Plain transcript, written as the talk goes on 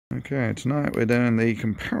Okay, tonight we're doing the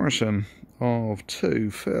comparison of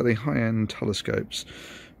two fairly high-end telescopes.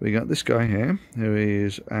 We got this guy here, who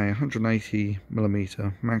is a 180mm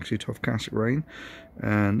maxi-tof Cassegrain,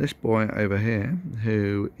 and this boy over here,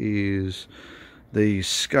 who is the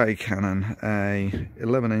Sky Cannon, a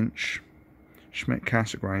 11-inch Schmidt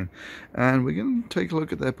Cassegrain. And we're going to take a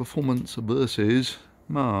look at their performance versus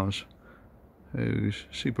Mars, who's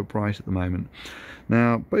super bright at the moment.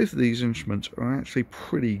 Now, both of these instruments are actually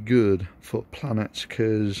pretty good for planets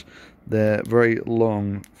because they're very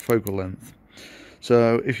long focal length.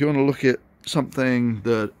 So if you want to look at something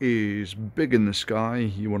that is big in the sky,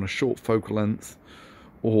 you want a short focal length,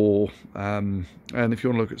 or and if you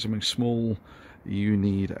want to look at something small, you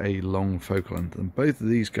need a long focal length. And both of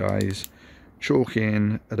these guys chalk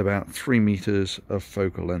in at about 3 meters of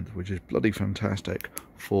focal length, which is bloody fantastic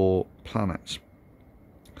for planets.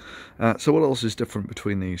 So what else is different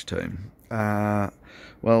between these two?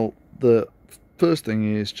 Well, the first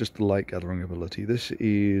thing is just the light gathering ability. This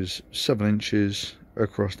is 7 inches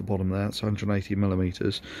across the bottom there, it's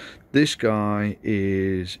 180mm. This guy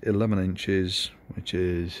is 11 inches, which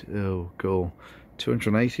is, oh god,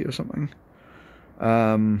 280 or something.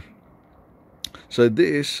 So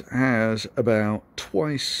this has about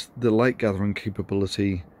twice the light gathering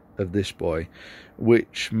capability of this boy,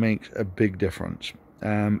 which makes a big difference.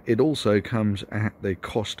 It also comes at the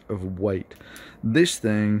cost of weight. This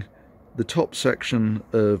thing, the top section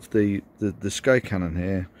of the Sky Cannon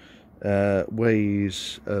here,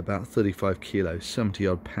 weighs about 35 kilos, 70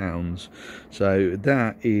 odd pounds. So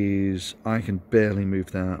that is, I can barely move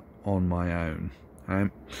that on my own.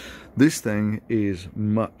 This thing is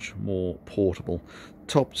much more portable.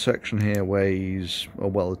 Top section here weighs,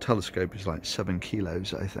 well, the telescope is like 7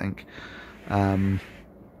 kilos, I think. So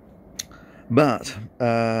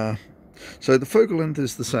the focal length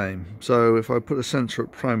is the same. So if I put a sensor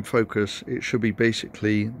at prime focus, it should be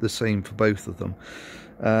basically the same for both of them.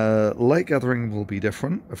 Light gathering will be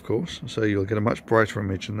different, of course, so you'll get a much brighter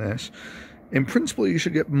image in this. In principle, you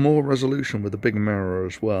should get more resolution with a big mirror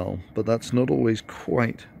as well, but that's not always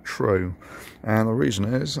quite true. And the reason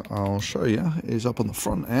is, I'll show you, is up on the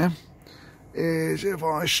front here, is if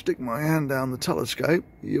I stick my hand down the telescope,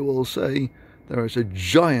 you will see there is a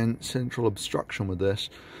giant central obstruction with this.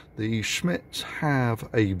 The Schmidts have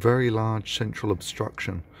a very large central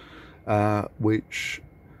obstruction, which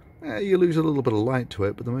you lose a little bit of light to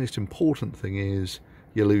it, but the most important thing is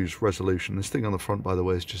you lose resolution. This thing on the front, by the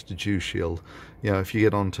way, is just a dew shield. You know, if you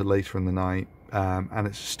get on to later in the night and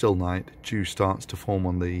it's a still night, dew starts to form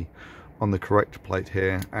on the corrector plate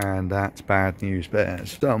here, and that's bad news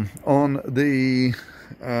bears. So on the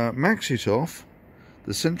maxi-tof,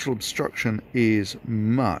 the central obstruction is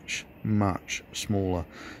much smaller,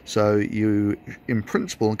 so you in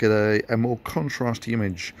principle get a more contrasty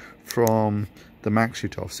image from the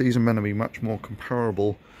maxi-tofs. These are meant to be much more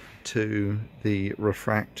comparable to the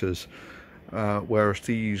refractors, whereas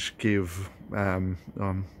these give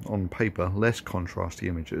on paper less contrasty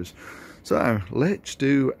images. So let's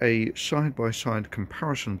do a side-by-side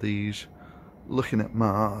comparison of these looking at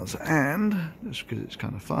Mars, and just because it's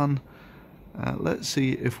kind of fun, let's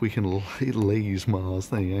see if we can laser Mars.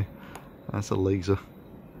 There you go. That's a laser.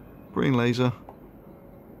 Green laser.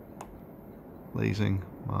 Lasing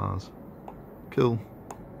Mars. Cool.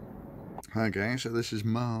 Okay, so this is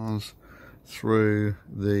Mars through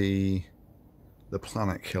the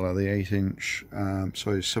Planet Killer, the 8-inch,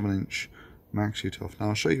 sorry, 7-inch maxi-tof. Now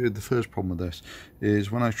I'll show you the first problem with this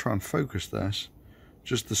is when I try and focus this,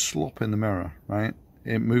 just the slop in the mirror, right?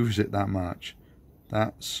 It moves it that much.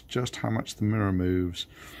 That's just how much the mirror moves.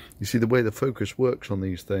 You see, the way the focus works on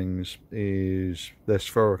these things is they're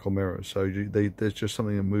spherical mirrors, so there's just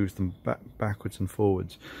something that moves them backwards and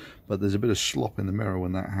forwards. But there's a bit of slop in the mirror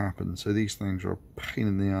when that happens, so these things are a pain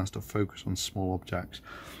in the ass to focus on small objects.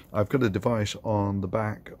 I've got a device on the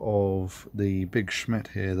back of the big Schmidt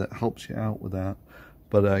here that helps you out with that,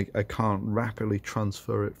 but I can't rapidly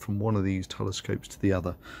transfer it from one of these telescopes to the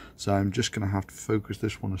other. So I'm just going to have to focus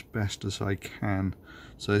this one as best as I can.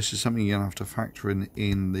 So this is something you're going to have to factor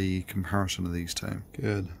in the comparison of these two.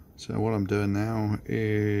 Good. So what I'm doing now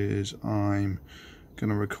is I'm going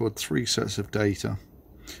to record 3 sets of data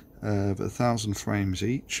of 1,000 frames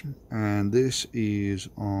each. And this is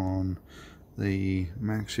on the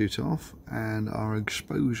maxi-tof, and our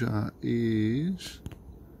exposure is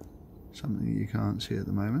something you can't see at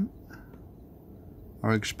the moment.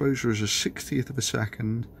 Our exposure is a 60th of a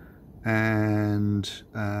second, and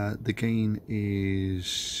the gain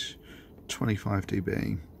is 25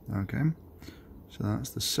 dB. Okay, so that's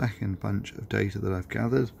the second bunch of data that I've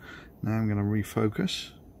gathered. Now I'm going to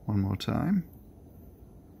refocus one more time.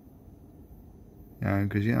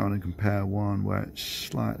 because you don't want to compare one where it's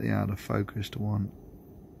slightly out of focus to one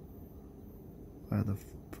where the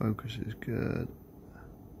focus is good.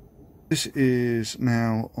 This is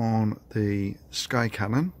now on the Sky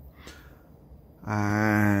Cannon,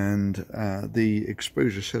 and the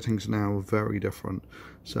exposure settings now are very different.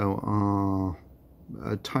 So our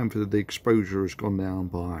time for the exposure has gone down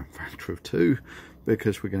by a factor of 2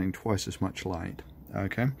 because we're getting twice as much light.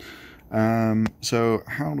 Okay, so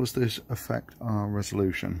how does this affect our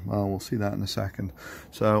resolution? Well, we'll see that in a second.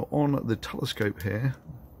 So on the telescope here,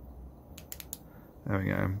 there we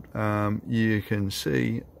go, you can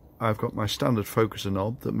see I've got my standard focuser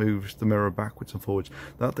knob that moves the mirror backwards and forwards.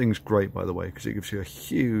 That thing's great, by the way, because it gives you a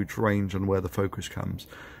huge range on where the focus comes.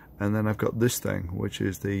 And then I've got this thing, which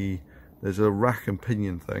is there's a rack and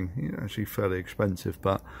pinion thing, actually fairly expensive,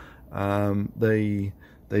 but they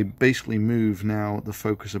basically move now the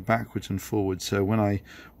focuser backwards and forwards. So when I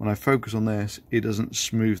focus on this, it doesn't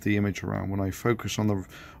smooth the image around. When I focus on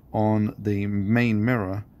the main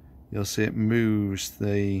mirror, you'll see it moves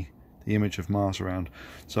the image of Mars around.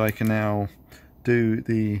 So I can now do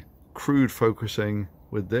the crude focusing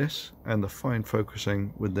with this and the fine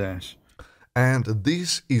focusing with this. And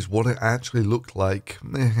this is what it actually looked like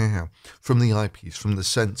from the eyepiece, from the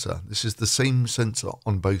sensor. This is the same sensor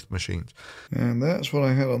on both machines. And that's what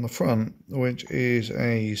I had on the front, which is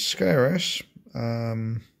a SkyRS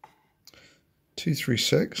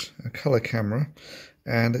 236, a color camera,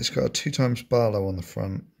 and it's got a 2x Barlow on the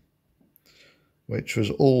front, which was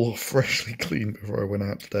all freshly cleaned before I went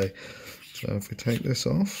out today. So if we take this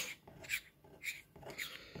off,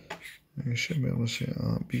 you should be able to see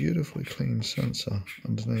our beautifully clean sensor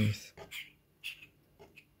underneath.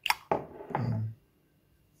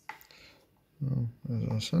 Well, there's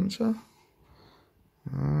our sensor,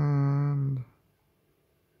 and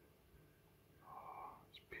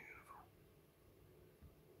it's beautiful.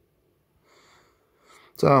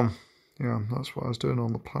 So yeah, that's what I was doing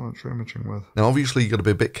on the planetary imaging with. Now, obviously, you've got to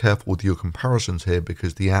be a bit careful with your comparisons here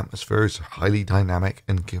because the atmosphere is highly dynamic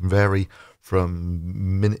and can vary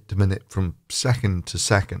from minute to minute, from second to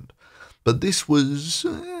second. But this was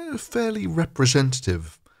fairly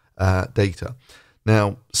representative data.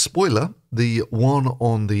 Now, spoiler, the one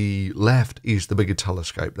on the left is the bigger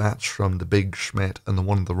telescope. That's from the big Schmidt, and the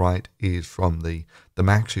one on the right is from the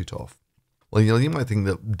Maksutov. Well, you might think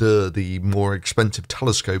that the more expensive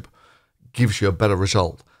telescope gives you a better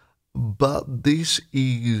result, but this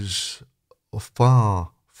is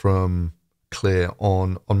far from clear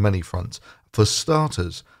on many fronts. For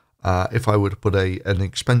starters, if I were to put an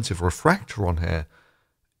expensive refractor on here,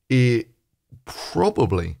 it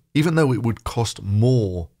probably, even though it would cost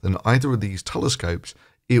more than either of these telescopes,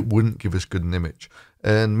 it wouldn't give us good an image.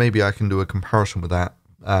 And maybe I can do a comparison with that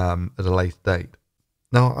at a later date.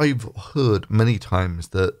 Now, I've heard many times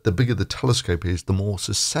that the bigger the telescope is, the more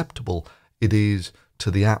susceptible it is to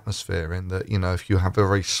the atmosphere, and that, if you have a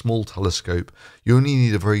very small telescope, you only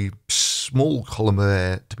need a very small column of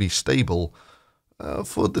air to be stable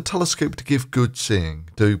for the telescope to give good seeing,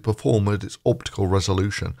 to perform at its optical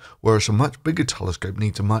resolution, whereas a much bigger telescope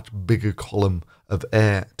needs a much bigger column of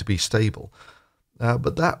air to be stable.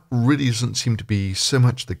 But that really doesn't seem to be so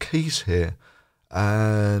much the case here,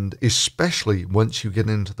 and especially once you get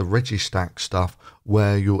into the registack stuff,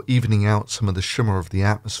 where you're evening out some of the shimmer of the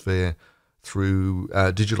atmosphere through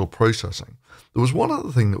digital processing. There was one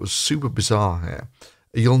other thing that was super bizarre here.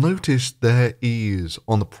 You'll notice there is,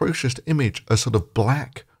 on the processed image, a sort of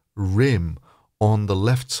black rim on the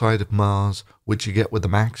left side of Mars, which you get with the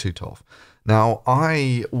Maksutov. Now,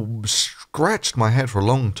 I scratched my head for a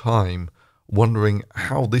long time wondering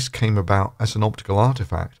how this came about as an optical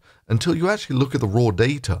artifact, until you actually look at the raw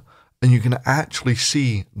data and you can actually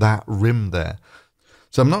see that rim there.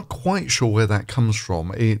 So I'm not quite sure where that comes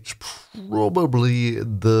from. It's probably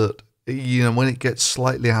that, when it gets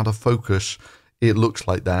slightly out of focus, it looks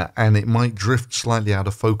like that, and it might drift slightly out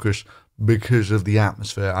of focus because of the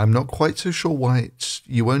atmosphere. I'm not quite so sure why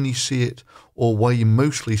you only see it, or why you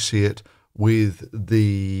mostly see it with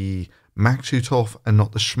the Maksutov and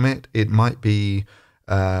not the Schmidt. It might be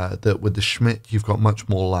that with the Schmidt you've got much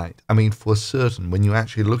more light. I mean, for certain, when you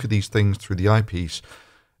actually look at these things through the eyepiece,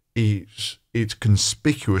 it's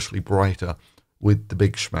conspicuously brighter with the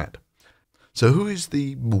big Schmidt. So who is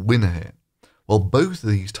the winner here? Well, both of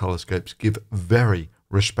these telescopes give very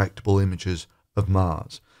respectable images of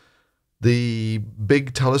Mars. The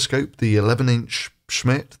big telescope, the 11-inch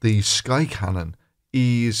Schmidt, the Sky Cannon,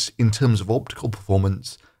 is, in terms of optical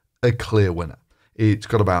performance, a clear winner. It's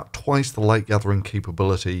got about twice the light gathering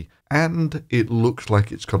capability, and it looks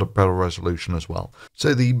like it's got a better resolution as well.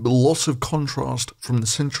 So the loss of contrast from the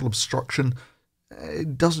central obstruction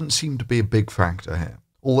it doesn't seem to be a big factor here.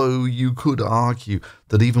 Although you could argue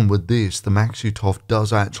that even with this, the Maxutov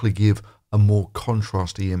does actually give a more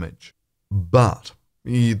contrasty image. But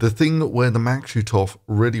the thing where the Maxutov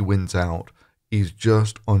really wins out is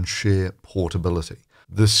just on sheer portability.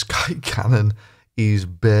 The Sky Cannon is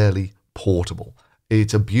barely portable.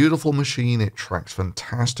 It's a beautiful machine, it tracks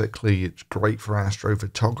fantastically, it's great for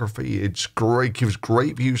astrophotography, it's great, gives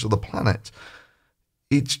great views of the planet.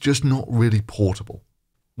 It's just not really portable.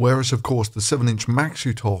 Whereas, of course, the 7-inch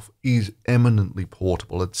Maxutov is eminently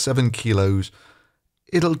portable. At 7 kilos,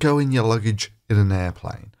 it'll go in your luggage in an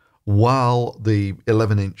airplane. While the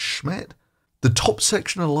 11-inch Schmidt, the top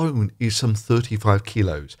section alone is some 35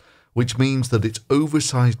 kilos, which means that it's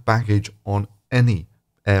oversized baggage on any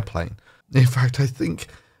airplane. In fact, I think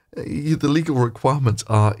the legal requirements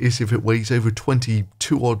is if it weighs over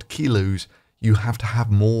 22 odd kilos, you have to have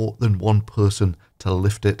more than one person to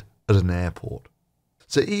lift it at an airport.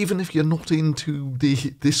 So even if you're not into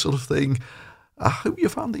this sort of thing, I hope you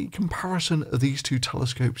found the comparison of these two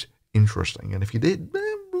telescopes interesting. And if you did,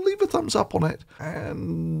 leave a thumbs up on it.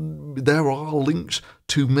 And there are links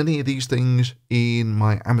to many of these things in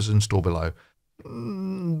my Amazon store below.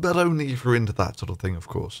 But only if you're into that sort of thing, of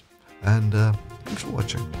course. And thanks for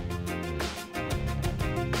watching.